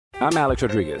I'm Alex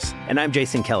Rodriguez. And I'm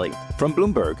Jason Kelly. From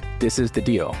Bloomberg, this is The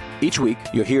Deal. Each week,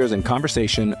 you'll hear us in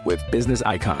conversation with business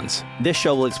icons. This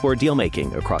show will explore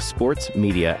deal-making across sports,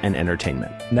 media, and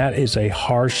entertainment. That is a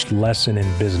harsh lesson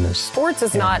in business. Sports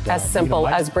is not as simple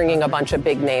as bringing a bunch of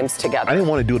big names together. I didn't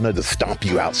want to do another stomp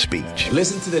you out speech.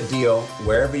 Listen to The Deal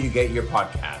wherever you get your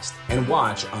podcast and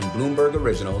watch on Bloomberg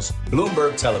Originals,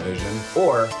 Bloomberg Television,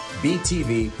 or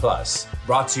BTV Plus.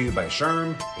 Brought to you by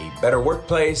SHRM, a better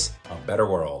workplace, a better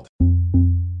world.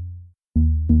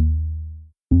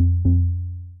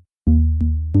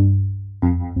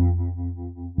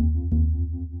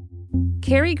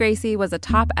 Carrie Gracie was a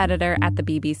top editor at the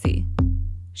BBC.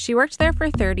 She worked there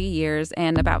for 30 years,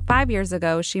 and about 5 years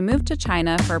ago, she moved to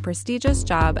China for a prestigious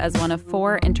job as one of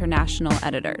 4 international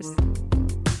editors.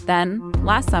 Then,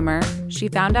 last summer, she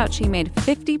found out she made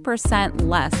 50%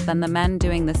 less than the men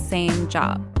doing the same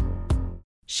job.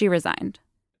 She resigned.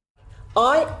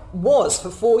 I was, for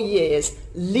 4 years,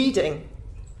 leading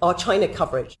our China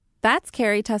coverage. That's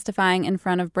Carrie testifying in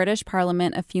front of British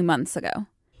Parliament a few months ago.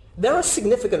 There are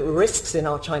significant risks in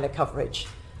our China coverage.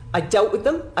 I dealt with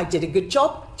them. I did a good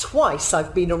job. Twice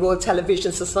I've been a Royal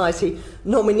Television Society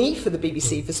nominee for the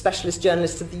BBC for Specialist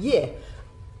Journalist of the Year.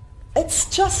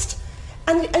 It's just...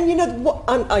 And you know what?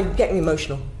 I'm getting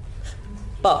emotional.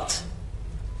 But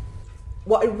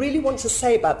what I really want to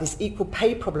say about this equal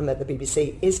pay problem at the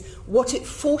BBC is what it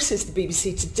forces the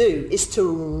BBC to do is to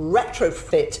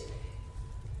retrofit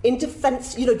in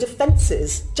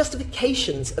defences,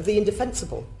 justifications of the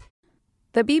indefensible.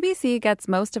 The BBC gets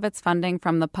most of its funding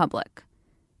from the public.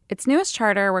 Its newest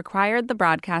charter required the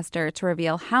broadcaster to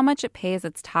reveal how much it pays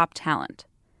its top talent.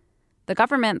 The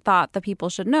government thought the people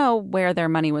should know where their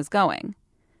money was going.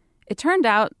 It turned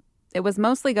out it was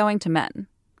mostly going to men.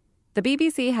 The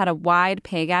BBC had a wide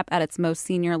pay gap at its most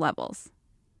senior levels.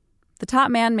 The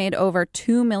top man made over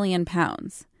 £2 million.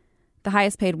 The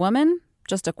highest paid woman,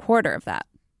 just a quarter of that.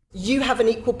 You have an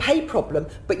equal pay problem,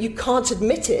 but you can't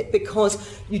admit it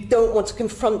because you don't want to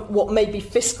confront what may be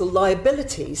fiscal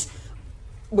liabilities,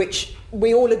 which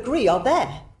we all agree are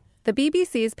there. The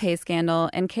BBC's pay scandal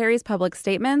and Carrie's public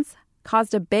statements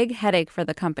caused a big headache for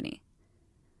the company.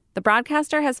 The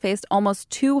broadcaster has faced almost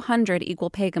 200 equal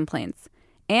pay complaints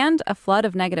and a flood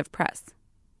of negative press.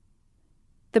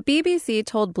 The BBC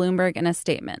told Bloomberg in a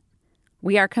statement,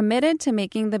 "We are committed to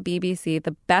making the BBC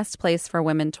the best place for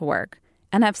women to work,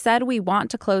 and have said we want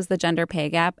to close the gender pay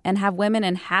gap and have women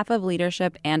in half of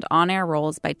leadership and on-air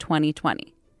roles by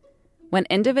 2020. When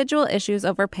individual issues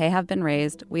over pay have been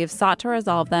raised, we have sought to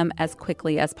resolve them as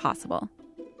quickly as possible."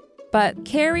 But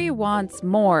Carrie wants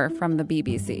more from the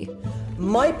BBC.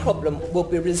 My problem will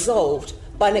be resolved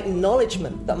by an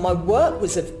acknowledgement that my work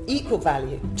was of equal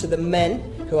value to the men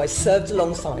who I served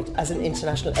alongside as an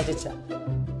international editor.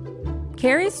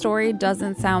 Carrie's story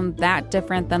doesn't sound that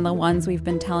different than the ones we've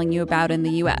been telling you about in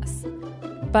the U.S.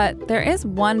 But there is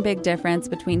one big difference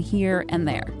between here and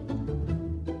there.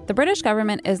 The British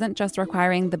government isn't just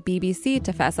requiring the BBC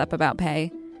to fess up about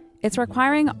pay. It's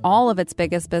requiring all of its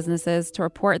biggest businesses to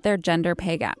report their gender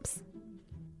pay gaps.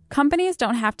 Companies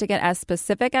don't have to get as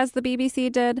specific as the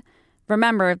BBC did.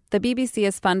 Remember, the BBC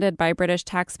is funded by British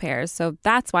taxpayers, so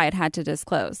that's why it had to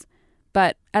disclose.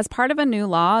 But as part of a new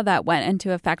law that went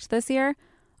into effect this year,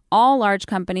 all large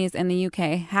companies in the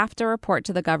UK have to report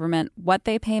to the government what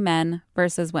they pay men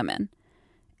versus women.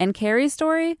 And Carrie's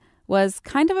story was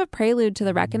kind of a prelude to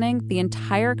the reckoning the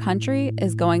entire country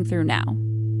is going through now.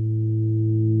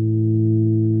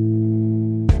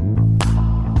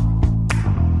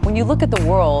 When you look at the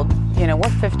world, we're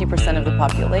 50% of the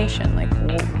population. Like,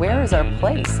 where is our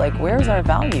place? Like, where's our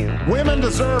value? Women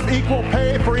deserve equal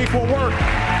pay for equal work.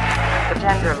 The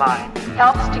gender line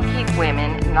helps to keep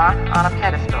women not on a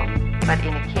pedestal, but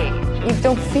in a cage. You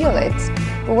don't feel it,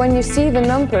 but when you see the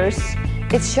numbers,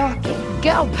 it's shocking.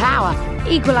 Girl power,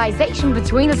 equalization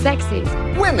between the sexes.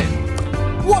 Women,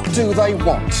 what do they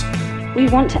want? We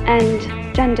want to end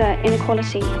gender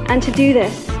inequality, and to do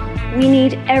this, we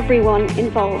need everyone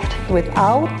involved.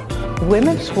 Without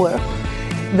women's work,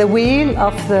 the wheel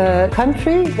of the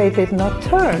country, they did not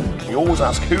turn. You always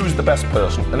ask who's the best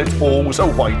person, and it's always a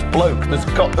white bloke. There's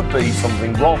got to be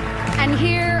something wrong. And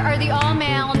here are the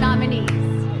all-male nominees.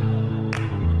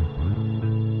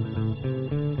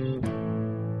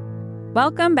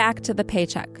 Welcome back to The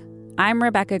Paycheck. I'm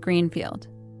Rebecca Greenfield.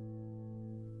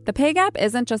 The pay gap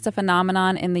isn't just a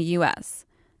phenomenon in the U.S.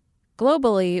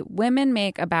 Globally, women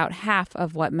make about half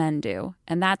of what men do,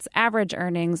 and that's average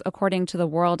earnings according to the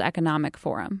World Economic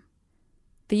Forum.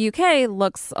 The UK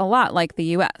looks a lot like the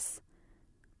U.S.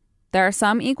 There are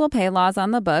some equal pay laws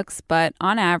on the books, but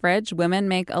on average, women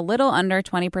make a little under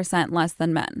 20% less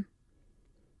than men.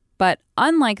 But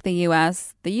unlike the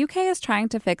US, the UK is trying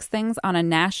to fix things on a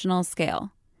national scale.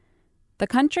 The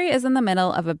country is in the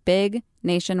middle of a big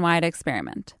nationwide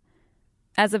experiment.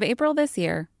 As of April this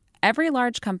year, every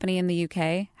large company in the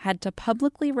UK had to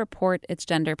publicly report its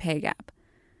gender pay gap.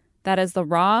 That is the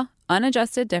raw,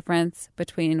 unadjusted difference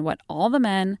between what all the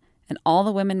men and all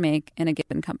the women make in a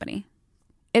given company.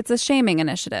 It's a shaming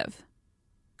initiative.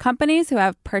 Companies who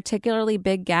have particularly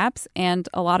big gaps, and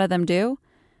a lot of them do,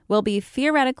 will be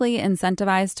theoretically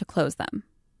incentivized to close them.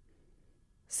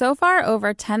 So far,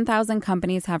 over 10,000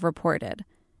 companies have reported,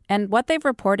 and what they've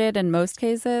reported in most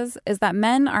cases is that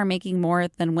men are making more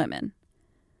than women.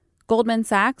 Goldman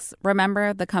Sachs,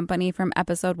 remember the company from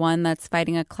episode 1 that's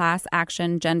fighting a class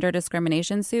action gender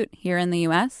discrimination suit here in the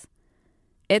US?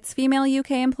 Its female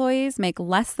UK employees make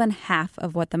less than half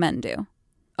of what the men do.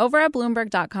 Over at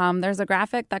Bloomberg.com, there's a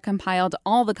graphic that compiled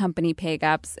all the company pay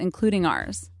gaps, including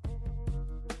ours.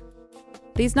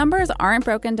 These numbers aren't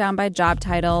broken down by job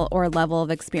title or level of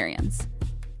experience.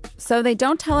 So they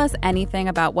don't tell us anything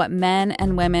about what men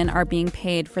and women are being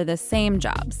paid for the same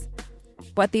jobs.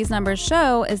 What these numbers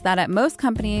show is that at most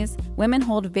companies, women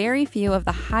hold very few of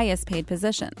the highest paid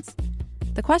positions.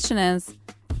 The question is,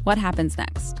 what happens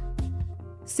next?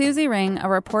 Susie Ring, a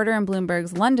reporter in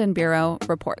Bloomberg's London bureau,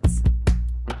 reports.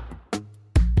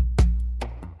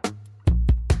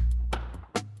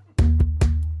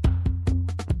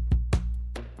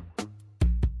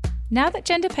 Now that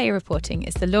gender pay reporting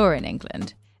is the law in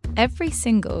England, every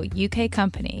single UK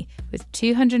company with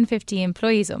 250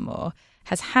 employees or more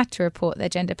has had to report their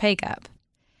gender pay gap.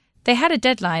 They had a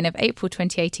deadline of April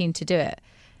 2018 to do it,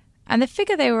 and the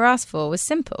figure they were asked for was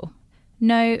simple.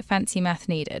 No fancy math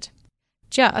needed.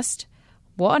 Just,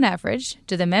 what on average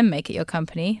do the men make at your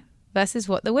company versus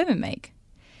what the women make?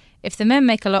 If the men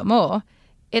make a lot more,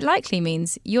 it likely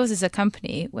means yours is a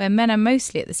company where men are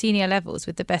mostly at the senior levels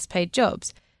with the best paid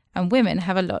jobs, and women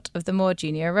have a lot of the more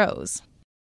junior roles.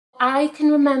 I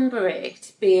can remember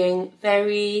it being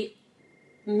very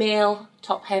male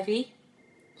top heavy.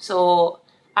 So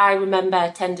I remember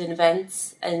attending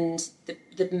events and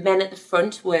the men at the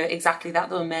front were exactly that,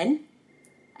 they were men.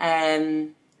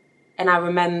 And I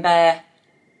remember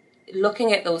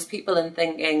looking at those people and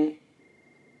thinking,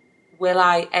 will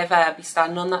I ever be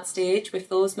standing on that stage with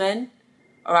those men?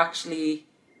 Or actually,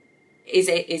 is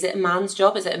it a man's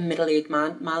job? Is it a middle-aged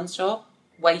man's job?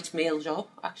 White male job,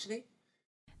 actually?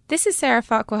 This is Sarah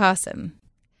Farquhar-Hassam.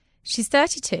 She's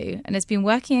 32 and has been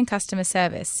working in customer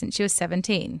service since she was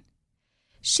 17.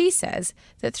 She says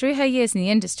that through her years in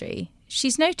the industry,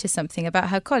 she's noticed something about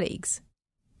her colleagues.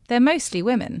 They're mostly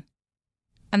women.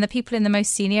 And the people in the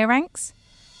most senior ranks?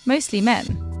 Mostly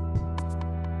men.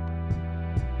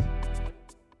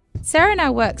 Sarah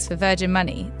now works for Virgin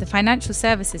Money, the financial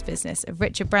services business of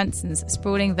Richard Branson's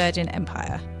sprawling Virgin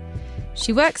Empire.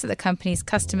 She works at the company's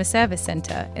customer service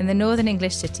centre in the northern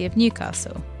English city of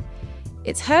Newcastle.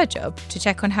 It's her job to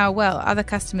check on how well other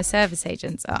customer service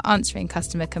agents are answering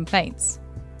customer complaints.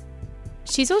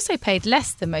 She's also paid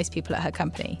less than most people at her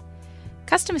company.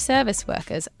 Customer service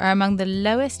workers are among the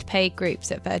lowest paid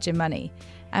groups at Virgin Money,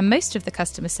 and most of the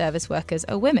customer service workers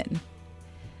are women.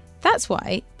 That's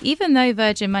why, even though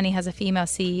Virgin Money has a female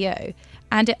CEO,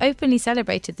 and it openly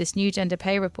celebrated this new gender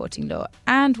pay reporting law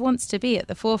and wants to be at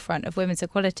the forefront of women's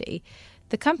equality,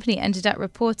 the company ended up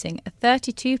reporting a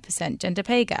 32% gender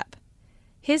pay gap.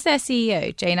 Here's their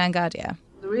CEO, Jane Angadia.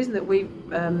 The reason that we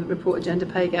report a gender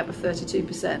pay gap of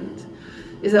 32%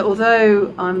 is that although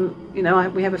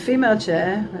we have a female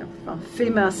chair, a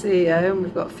female CEO, and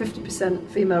we've got 50%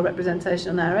 female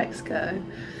representation on our ExCo,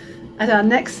 at our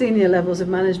next senior levels of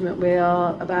management, we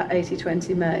are about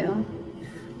 80-20 male.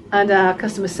 And our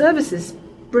customer services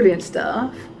brilliant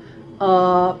staff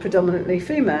are predominantly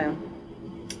female.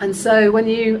 And so when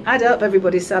you add up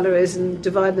everybody's salaries and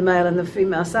divide the male and the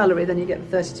female salary, then you get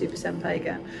the 32% pay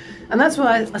gap. And that's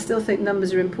why I still think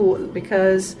numbers are important,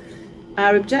 because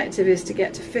our objective is to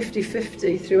get to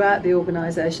 50-50 throughout the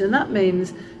organisation. And that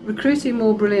means recruiting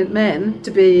more brilliant men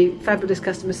to be fabulous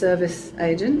customer service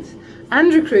agents,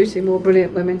 and recruiting more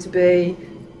brilliant women to be,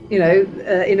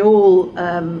 in all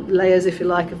layers, if you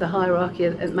like, of the hierarchy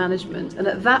at management. And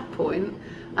at that point,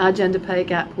 our gender pay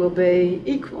gap will be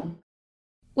equal.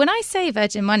 When I say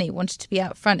Virgin Money wanted to be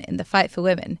out front in the fight for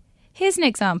women, here's an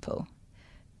example.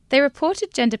 They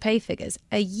reported gender pay figures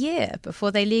a year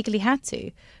before they legally had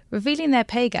to, revealing their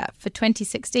pay gap for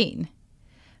 2016.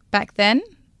 Back then,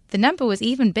 the number was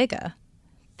even bigger,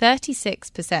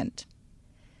 36%.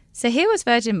 So here was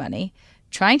Virgin Money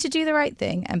trying to do the right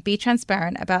thing and be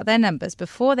transparent about their numbers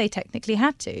before they technically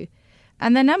had to,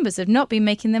 and their numbers have not been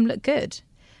making them look good.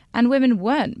 and women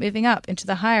weren't moving up into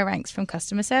the higher ranks from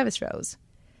customer service roles.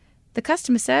 The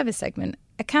customer service segment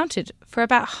accounted for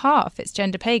about half its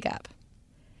gender pay gap.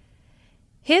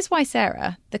 Here's why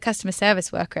Sarah, the customer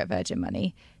service worker at Virgin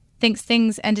Money, thinks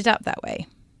things ended up that way.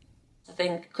 I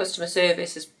think customer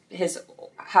service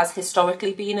has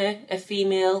historically been a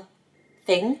female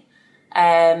thing.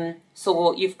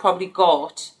 So you've probably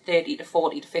got 30 to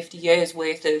 40 to 50 years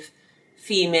worth of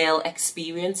female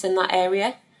experience in that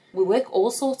area. We work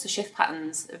all sorts of shift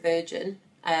patterns at Virgin,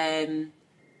 and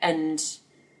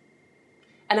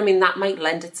I mean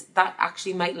that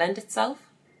actually might lend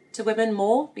itself to women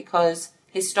more, because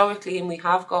historically, and we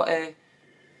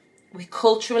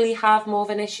culturally have more of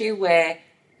an issue where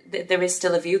there is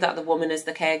still a view that the woman is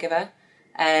the caregiver.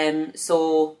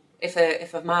 So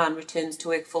if a man returns to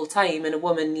work full time and a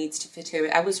woman needs to fit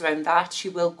her hours around that, she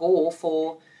will go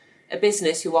for a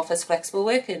business who offers flexible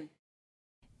working.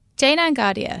 Jane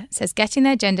Angadia says getting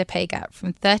their gender pay gap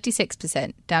from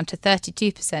 36% down to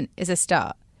 32% is a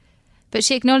start, but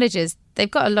she acknowledges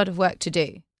they've got a lot of work to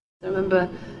do. I remember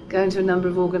going to a number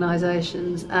of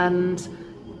organisations and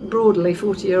broadly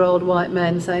 40-year-old white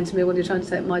men saying to me, well, you're trying to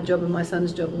take my job and my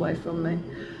son's job away from me.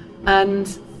 And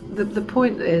the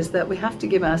point is that we have to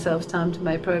give ourselves time to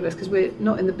make progress, because we're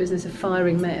not in the business of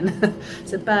firing men.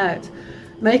 It's about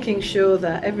making sure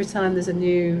that every time there's a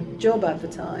new job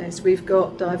advertised, we've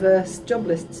got diverse job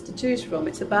lists to choose from.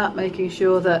 It's about making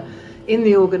sure that in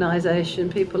the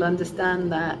organisation people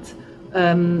understand that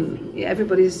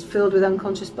everybody's filled with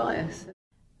unconscious bias.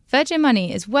 Virgin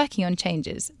Money is working on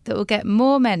changes that will get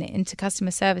more men into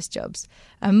customer service jobs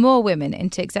and more women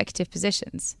into executive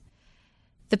positions.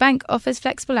 The bank offers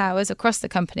flexible hours across the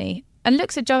company and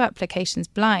looks at job applications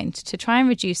blind to try and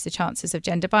reduce the chances of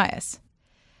gender bias.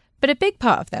 But a big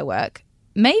part of their work,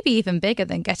 maybe even bigger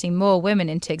than getting more women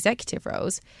into executive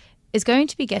roles, is going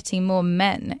to be getting more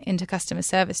men into customer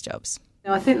service jobs.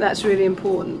 I think that's really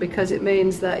important, because it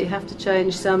means that you have to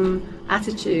change some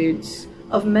attitudes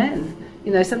of men.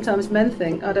 You know, sometimes men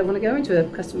think, I don't want to go into a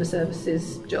customer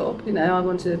services job, I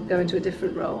want to go into a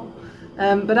different role.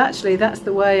 But actually, that's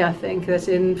the way I think that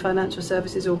in financial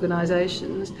services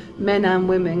organisations, men and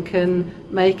women can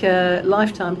make a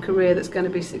lifetime career that's going to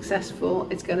be successful,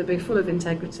 it's going to be full of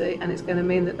integrity, and it's going to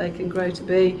mean that they can grow to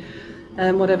be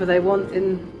whatever they want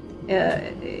in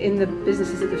the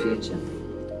businesses of the future.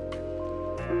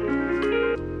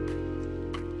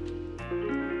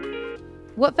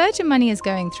 What Virgin Money is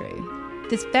going through,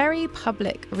 this very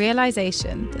public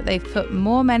realisation that they've put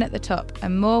more men at the top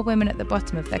and more women at the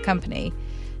bottom of their company,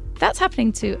 that's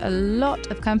happening to a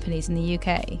lot of companies in the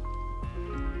UK.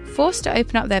 Forced to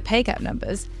open up their pay gap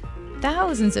numbers,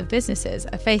 thousands of businesses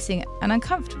are facing an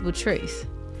uncomfortable truth,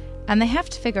 and they have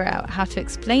to figure out how to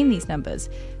explain these numbers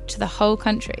to the whole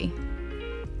country.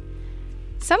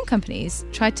 Some companies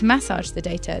tried to massage the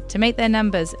data to make their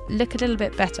numbers look a little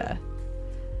bit better.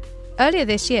 Earlier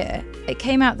this year, it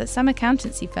came out that some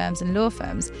accountancy firms and law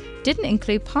firms didn't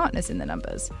include partners in the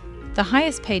numbers, the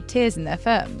highest paid tiers in their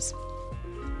firms.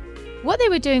 What they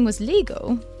were doing was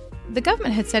legal. The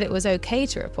government had said it was okay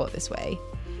to report this way.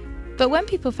 But when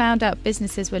people found out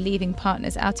businesses were leaving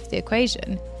partners out of the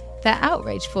equation, their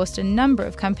outrage forced a number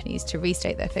of companies to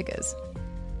restate their figures.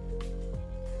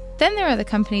 Then there are the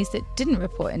companies that didn't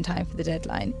report in time for the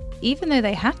deadline, even though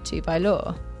they had to by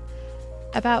law.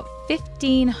 About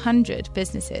 1,500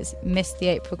 businesses missed the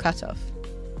April cutoff.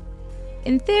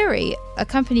 In theory, a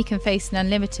company can face an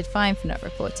unlimited fine for not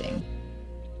reporting.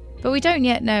 But we don't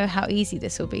yet know how easy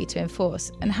this will be to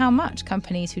enforce and how much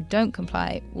companies who don't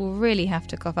comply will really have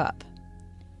to cough up.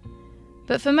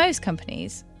 But for most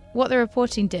companies, what the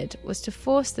reporting did was to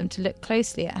force them to look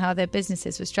closely at how their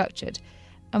businesses were structured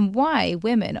and why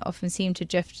women often seem to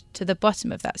drift to the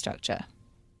bottom of that structure.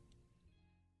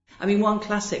 I mean, one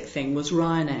classic thing was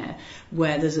Ryanair,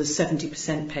 where there's a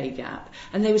 70% pay gap.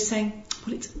 And they were saying,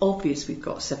 well, it's obvious we've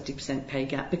got a 70% pay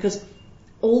gap because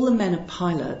all the men are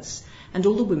pilots and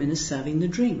all the women are serving the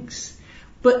drinks.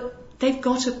 But they've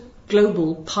got a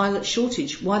global pilot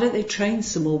shortage. Why don't they train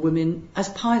some more women as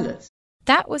pilots?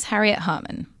 That was Harriet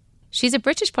Harman. She's a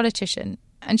British politician,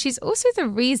 and she's also the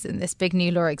reason this big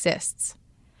new law exists.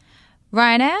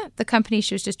 Ryanair, the company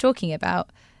she was just talking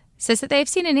about, says that they've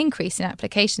seen an increase in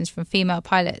applications from female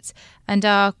pilots and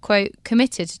are, quote,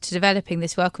 committed to developing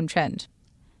this welcome trend.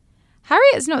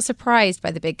 Harriet's not surprised by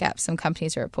the big gaps some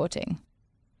companies are reporting.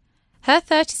 Her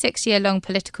 36-year-long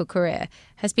political career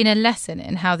has been a lesson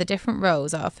in how the different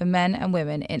roles are for men and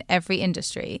women in every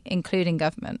industry, including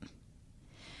government.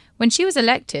 When she was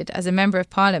elected as a Member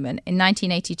of Parliament in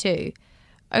 1982,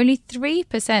 only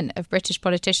 3% of British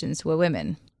politicians were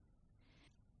women.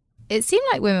 It seemed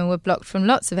like women were blocked from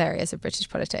lots of areas of British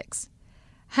politics.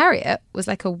 Harriet was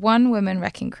like a one-woman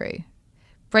wrecking crew,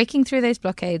 breaking through those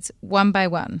blockades one by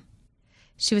one.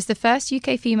 She was the first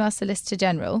UK female Solicitor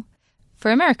General.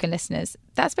 For American listeners,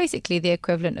 that's basically the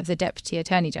equivalent of the Deputy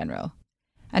Attorney General.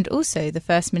 And also the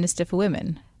First Minister for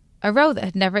Women, a role that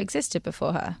had never existed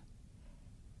before her.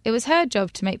 It was her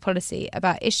job to make policy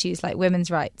about issues like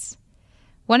women's rights.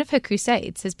 One of her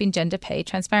crusades has been gender pay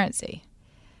transparency.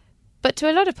 But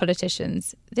to a lot of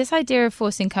politicians, this idea of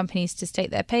forcing companies to state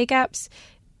their pay gaps,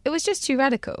 it was just too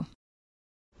radical.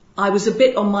 I was a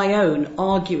bit on my own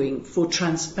arguing for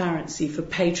transparency, for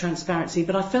pay transparency,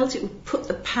 but I felt it would put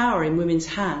the power in women's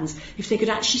hands if they could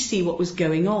actually see what was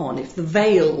going on, if the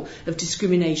veil of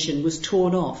discrimination was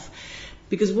torn off.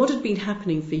 Because what had been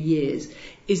happening for years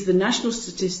is the National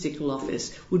Statistical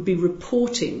Office would be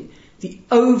reporting the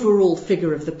overall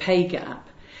figure of the pay gap,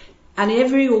 and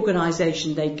every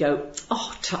organisation they'd go,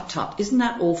 oh, tut tut, isn't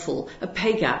that awful, a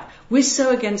pay gap, we're so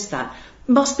against that.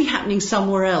 Must be happening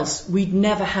somewhere else. We'd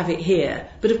never have it here.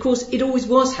 But of course, it always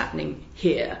was happening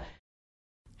here.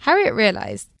 Harriet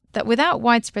realised that without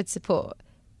widespread support,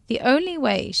 the only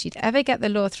way she'd ever get the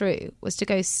law through was to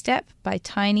go step by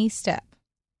tiny step.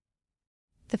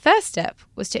 The first step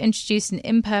was to introduce an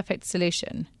imperfect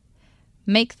solution: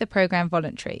 make the programme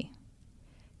voluntary.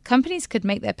 Companies could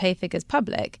make their pay figures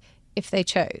public if they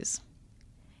chose.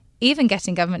 Even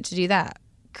getting government to do that,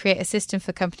 create a system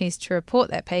for companies to report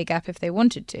their pay gap if they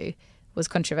wanted to, was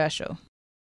controversial.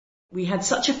 We had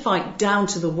such a fight down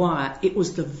to the wire. It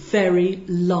was the very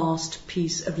last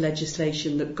piece of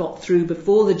legislation that got through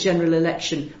before the general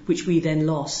election, which we then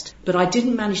lost. But I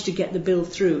didn't manage to get the bill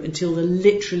through until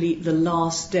literally the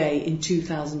last day in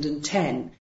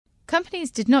 2010.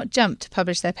 Companies did not jump to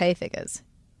publish their pay figures.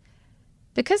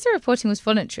 Because the reporting was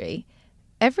voluntary,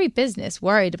 every business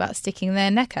worried about sticking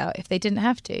their neck out if they didn't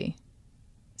have to.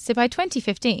 So by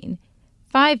 2015,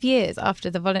 5 years after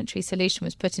the voluntary solution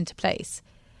was put into place,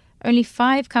 only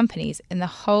 5 companies in the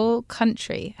whole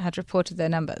country had reported their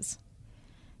numbers.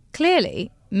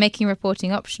 Clearly, making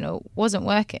reporting optional wasn't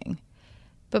working,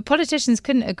 but politicians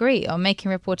couldn't agree on making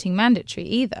reporting mandatory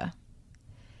either.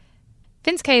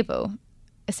 Vince Cable,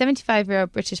 a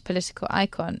 75-year-old British political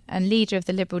icon and leader of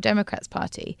the Liberal Democrats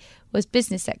Party, was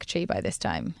business secretary by this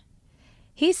time.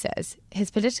 He says his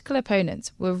political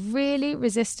opponents were really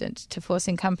resistant to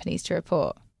forcing companies to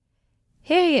report.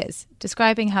 Here he is,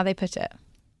 describing how they put it.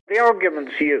 The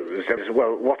arguments used is,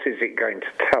 well, what is it going to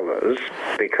tell us?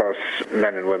 Because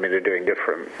men and women are doing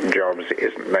different jobs, it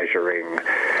isn't measuring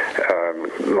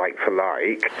like for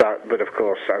like. But of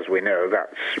course, as we know, that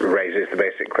raises the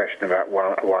basic question about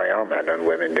why are men and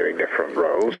women doing different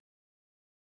roles?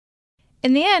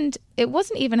 In the end, it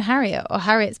wasn't even Harriet or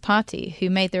Harriet's party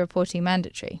who made the reporting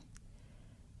mandatory.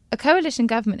 A coalition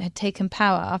government had taken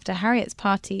power after Harriet's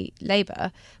party,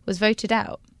 Labour, was voted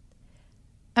out.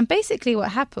 And basically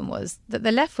what happened was that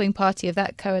the left-wing party of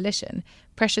that coalition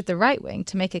pressured the right-wing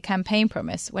to make a campaign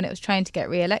promise when it was trying to get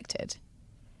re-elected.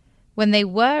 When they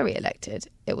were re-elected,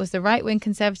 it was the right-wing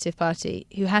Conservative Party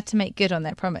who had to make good on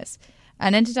their promise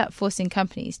and ended up forcing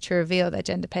companies to reveal their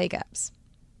gender pay gaps.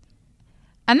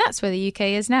 And that's where the UK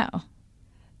is now.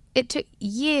 It took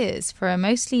years for a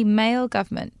mostly male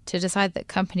government to decide that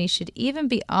companies should even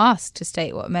be asked to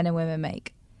state what men and women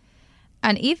make.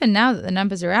 And even now that the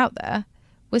numbers are out there,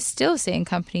 we're still seeing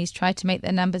companies try to make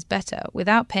their numbers better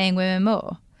without paying women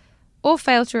more, or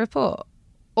fail to report,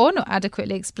 or not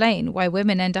adequately explain why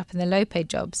women end up in the low-paid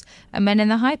jobs and men in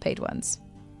the high-paid ones.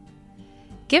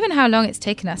 Given how long it's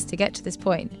taken us to get to this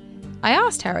point, I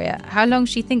asked Harriet how long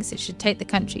she thinks it should take the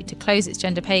country to close its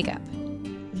gender pay gap.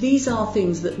 These are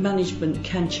things that management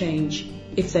can change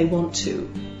if they want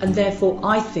to, and therefore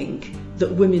I think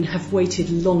that women have waited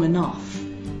long enough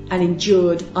and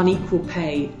endured unequal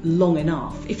pay long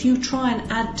enough. If you try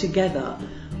and add together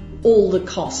all the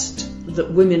cost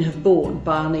that women have borne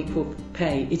by unequal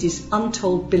pay, it is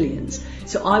untold billions.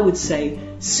 So I would say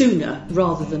sooner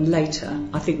rather than later,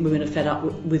 I think women are fed up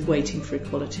with waiting for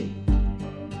equality.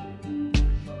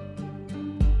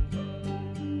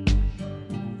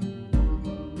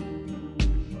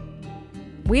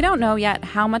 We don't know yet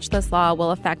how much this law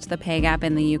will affect the pay gap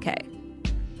in the UK.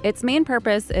 Its main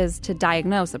purpose is to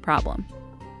diagnose a problem.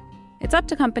 It's up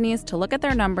to companies to look at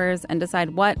their numbers and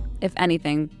decide what, if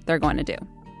anything, they're going to do.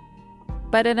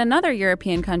 But in another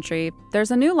European country,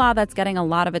 there's a new law that's getting a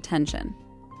lot of attention.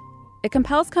 It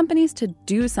compels companies to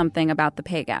do something about the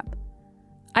pay gap.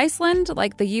 Iceland,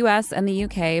 like the US and the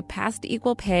UK, passed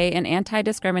equal pay and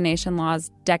anti-discrimination laws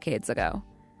decades ago.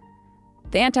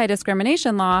 The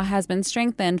anti-discrimination law has been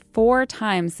strengthened 4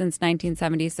 times since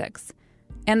 1976,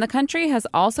 And the country has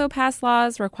also passed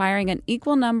laws requiring an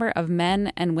equal number of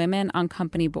men and women on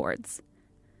company boards.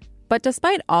 But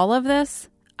despite all of this,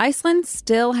 Iceland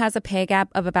still has a pay gap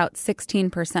of about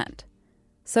 16%.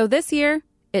 So this year,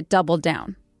 it doubled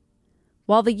down.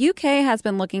 While the UK has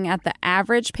been looking at the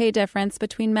average pay difference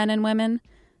between men and women,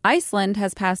 Iceland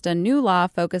has passed a new law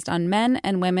focused on men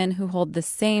and women who hold the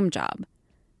same job.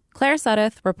 Claire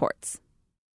Sudduth reports.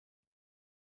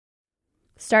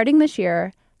 Starting this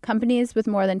year, companies with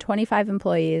more than 25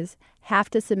 employees have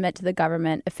to submit to the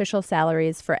government official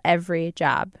salaries for every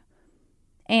job.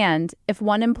 And if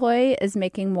one employee is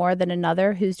making more than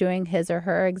another who's doing his or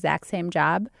her exact same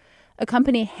job, a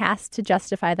company has to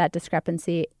justify that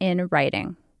discrepancy in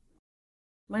writing.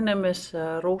 My name is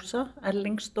Rosa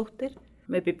Erlingsdóttir.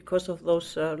 Maybe because of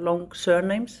those long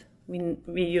surnames,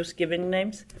 we use given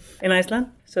names in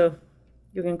Iceland, so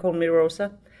you can call me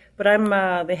Rosa. But I'm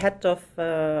the head of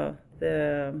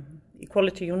the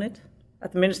Equality Unit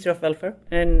at the Ministry of Welfare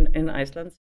in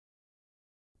Iceland.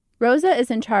 Rosa is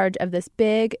in charge of this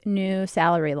big new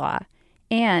salary law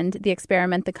and the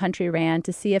experiment the country ran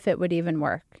to see if it would even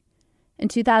work. In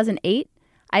 2008,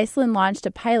 Iceland launched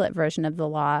a pilot version of the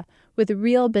law with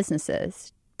real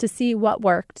businesses to see what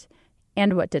worked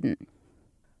and what didn't.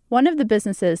 One of the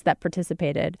businesses that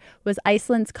participated was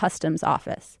Iceland's customs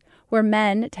office, where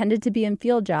men tended to be in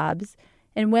field jobs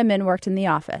and women worked in the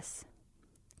office.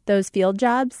 Those field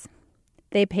jobs,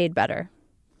 they paid better.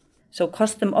 So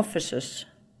custom officers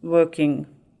working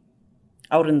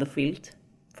out in the field,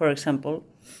 for example,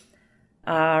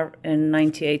 are in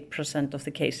 98% of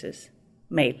the cases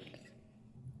male.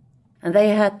 And they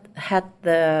had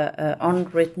the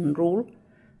unwritten rule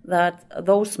that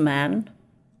those men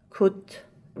could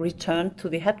return to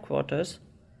the headquarters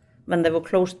when they were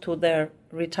close to their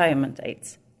retirement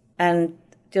age and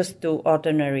just do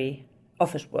ordinary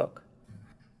office work.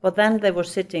 But then they were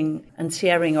sitting and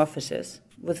sharing offices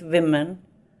with women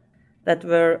that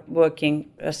were working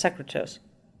as secretaries.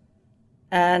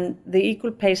 And the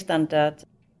equal pay standard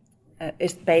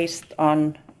is based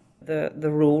on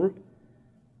the rule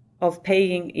of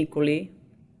paying equally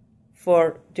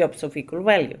for jobs of equal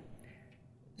value.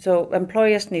 So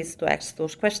employers need to ask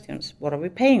those questions. What are we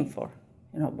paying for?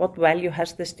 What value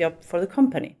has this job for the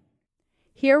company?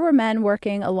 Here were men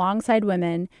working alongside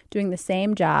women doing the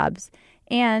same jobs,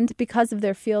 and because of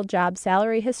their field job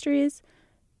salary histories,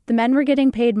 the men were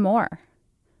getting paid more.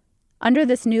 Under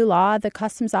this new law, the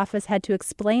customs office had to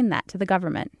explain that to the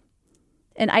government.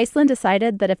 And Iceland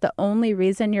decided that if the only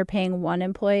reason you're paying one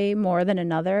employee more than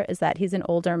another is that he's an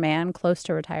older man close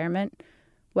to retirement,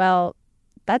 well,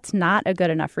 that's not a good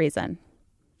enough reason.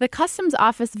 The customs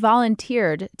office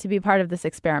volunteered to be part of this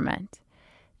experiment.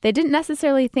 They didn't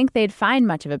necessarily think they'd find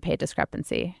much of a pay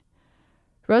discrepancy.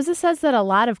 Rosa says that a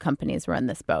lot of companies were in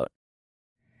this boat.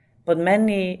 But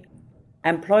many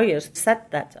employers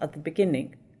said that at the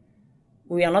beginning.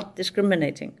 We are not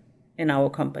discriminating in our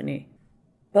company.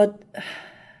 But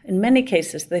in many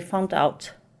cases, they found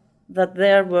out that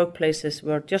their workplaces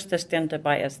were just as gender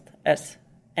biased as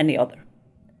any other.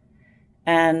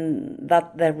 And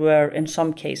that there were, in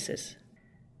some cases,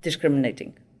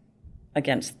 discriminating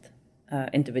against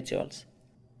individuals.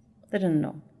 They didn't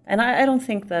know. And I don't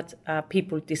think that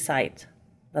people decide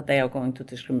that they are going to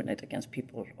discriminate against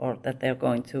people or that they are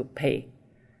going to pay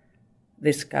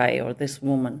this guy or this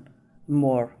woman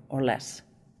more or less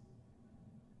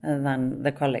than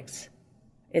the colleagues.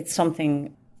 It's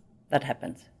something that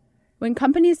happens. When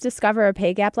companies discover a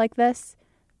pay gap like this,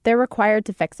 they're required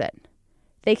to fix it.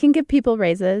 They can give people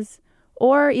raises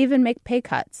or even make pay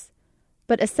cuts,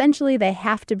 but essentially they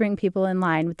have to bring people in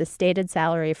line with the stated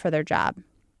salary for their job.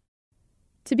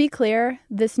 To be clear,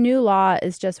 this new law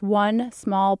is just one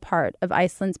small part of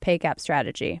Iceland's pay gap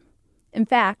strategy. In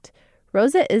fact,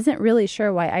 Rosa isn't really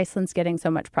sure why Iceland's getting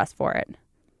so much press for it.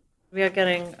 We are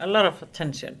getting a lot of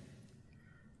attention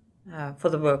for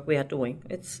the work we are doing.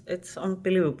 It's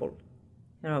unbelievable,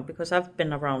 because I've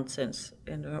been around since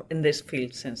in this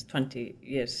field since 20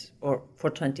 years or for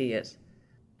 20 years,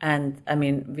 and I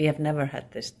mean we have never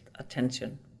had this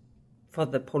attention for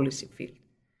the policy field.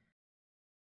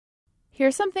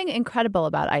 Here's something incredible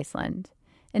about Iceland.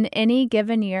 In any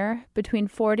given year, between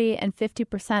 40 and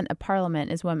 50% of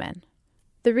parliament is women.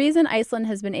 The reason Iceland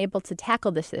has been able to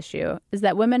tackle this issue is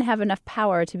that women have enough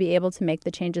power to be able to make the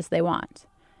changes they want.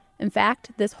 In fact,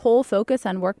 this whole focus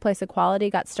on workplace equality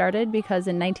got started because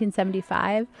in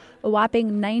 1975, a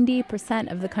whopping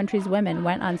 90% of the country's women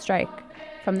went on strike,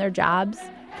 from their jobs,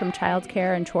 from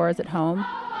childcare and chores at home,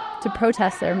 to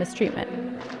protest their mistreatment.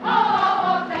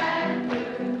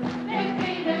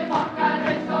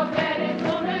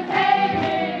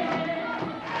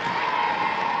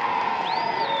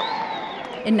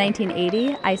 In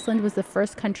 1980, Iceland was the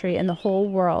first country in the whole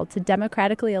world to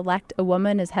democratically elect a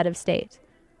woman as head of state.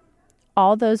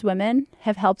 All those women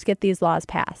have helped get these laws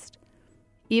passed.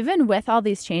 Even with all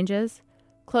these changes,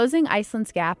 closing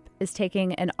Iceland's gap is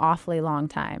taking an awfully long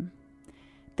time.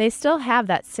 They still have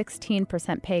that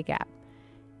 16% pay gap.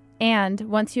 And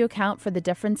once you account for the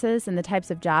differences in the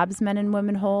types of jobs men and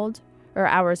women hold or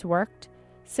hours worked,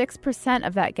 6%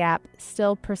 of that gap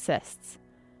still persists.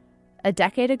 A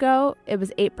decade ago, it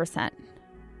was 8%.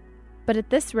 But at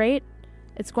this rate,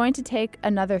 it's going to take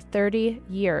another 30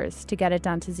 years to get it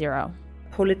down to zero.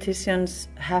 Politicians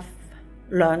have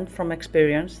learned from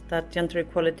experience that gender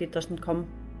equality doesn't come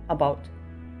about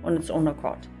on its own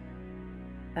accord.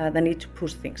 They need to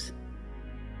push things.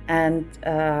 And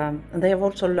they have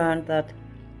also learned that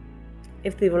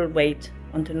if they will wait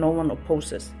until no one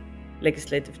opposes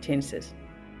legislative changes,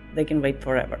 they can wait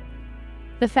forever.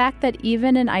 The fact that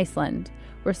even in Iceland,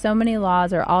 where so many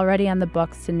laws are already on the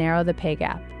books to narrow the pay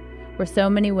gap, where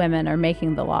so many women are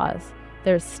making the laws,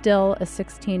 there's still a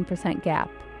 16%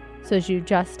 gap, shows you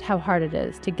just how hard it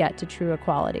is to get to true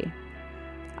equality.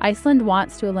 Iceland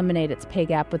wants to eliminate its pay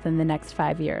gap within the next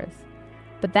 5 years.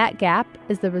 But that gap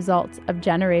is the result of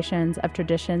generations of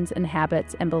traditions and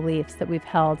habits and beliefs that we've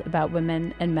held about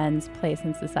women and men's place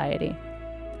in society.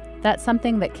 That's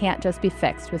something that can't just be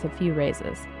fixed with a few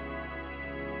raises.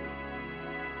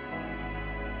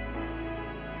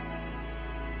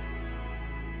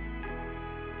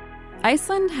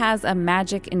 Iceland has a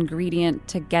magic ingredient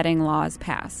to getting laws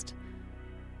passed.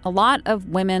 A lot of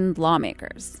women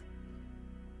lawmakers.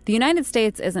 The United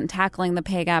States isn't tackling the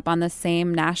pay gap on the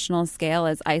same national scale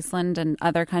as Iceland and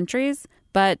other countries,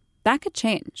 but that could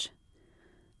change.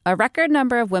 A record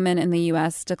number of women in the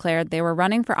U.S. declared they were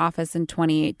running for office in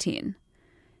 2018.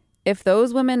 If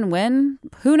those women win,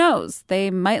 who knows? They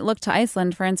might look to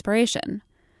Iceland for inspiration.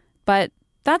 But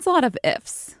that's a lot of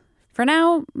ifs. For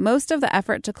now, most of the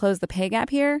effort to close the pay gap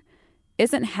here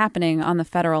isn't happening on the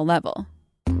federal level.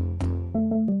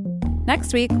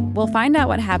 Next week, we'll find out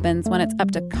what happens when it's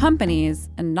up to companies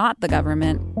and not the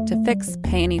government to fix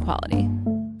pay inequality.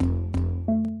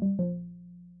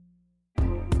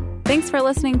 Thanks for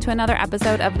listening to another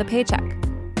episode of The Paycheck.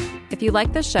 If you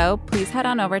like the show, please head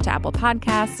on over to Apple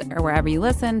Podcasts or wherever you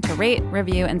listen to rate,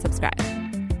 review, and subscribe.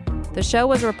 The show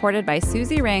was reported by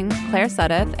Susie Ring, Claire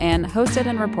Sudduth, and hosted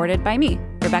and reported by me,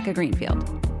 Rebecca Greenfield.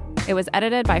 It was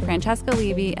edited by Francesca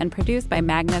Levy and produced by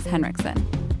Magnus Henriksen.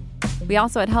 We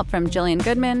also had help from Jillian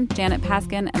Goodman, Janet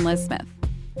Paskin, and Liz Smith.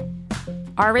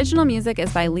 Our original music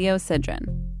is by Leo Sidran.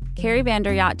 Carrie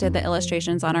Vanderyacht did the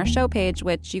illustrations on our show page,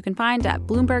 which you can find at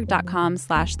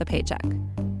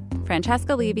bloomberg.com/thepaycheck.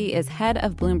 Francesca Levy is head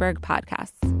of Bloomberg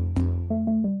Podcasts.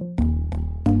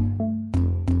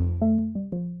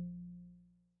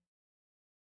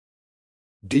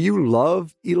 Do you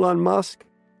love Elon Musk?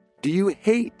 Do you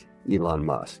hate Elon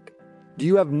Musk? Do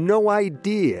you have no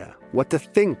idea what to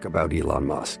think about Elon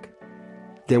Musk?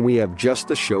 Then we have just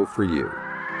the show for you.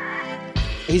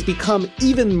 He's become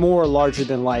even more larger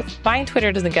than life. Buying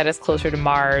Twitter doesn't get us closer to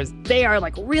Mars. They are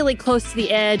really close to the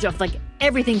edge of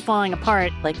everything falling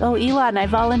apart. Oh, Elon, I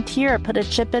volunteer. Put a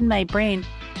chip in my brain.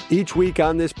 Each week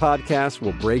on this podcast,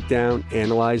 we'll break down,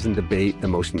 analyze, and debate the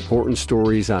most important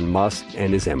stories on Musk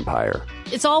and his empire.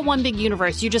 It's all one big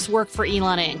universe. You just work for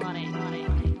Elon Inc.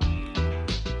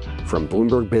 From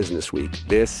Bloomberg Businessweek,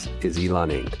 this is Elon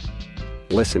Inc.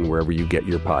 Listen wherever you get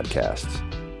your podcasts.